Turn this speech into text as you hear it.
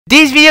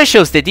This video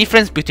shows the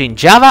difference between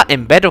Java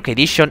and Bedrock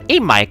Edition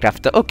in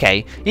Minecraft.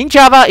 Okay, in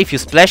Java, if you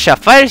splash a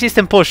fire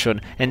resistant potion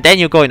and then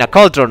you go in a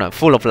cauldron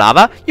full of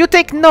lava, you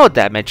take no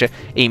damage.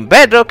 In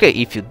Bedrock,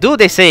 if you do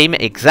the same,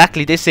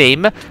 exactly the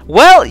same,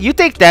 well, you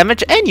take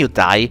damage and you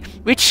die,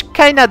 which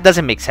kinda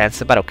doesn't make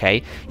sense, but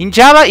okay. In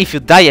Java, if you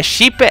die a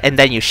sheep and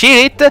then you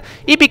shear it,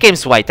 it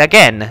becomes white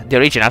again, the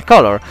original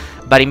color.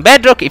 But in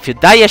Bedrock, if you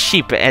die a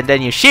sheep and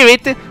then you shear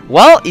it,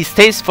 well, it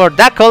stays for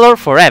that color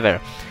forever.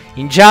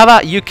 In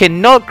Java, you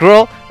cannot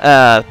grow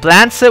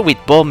plants with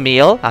bone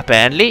meal,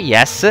 apparently,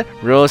 yes,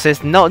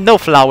 roses, no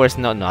flowers,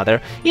 no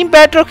other. In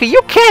Bedrock,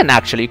 you can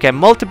actually, you can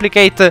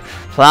multiplicate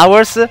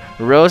flowers,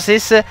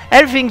 roses,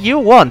 everything you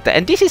want,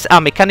 and this is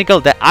a mechanical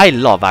that I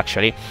love,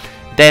 actually.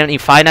 Then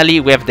finally,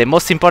 we have the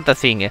most important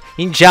thing.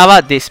 In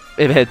Java,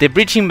 the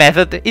bridging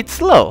method, it's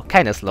slow,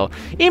 kinda slow.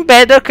 In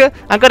Bedrock,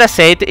 I'm gonna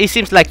say it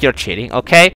seems like you're cheating, okay?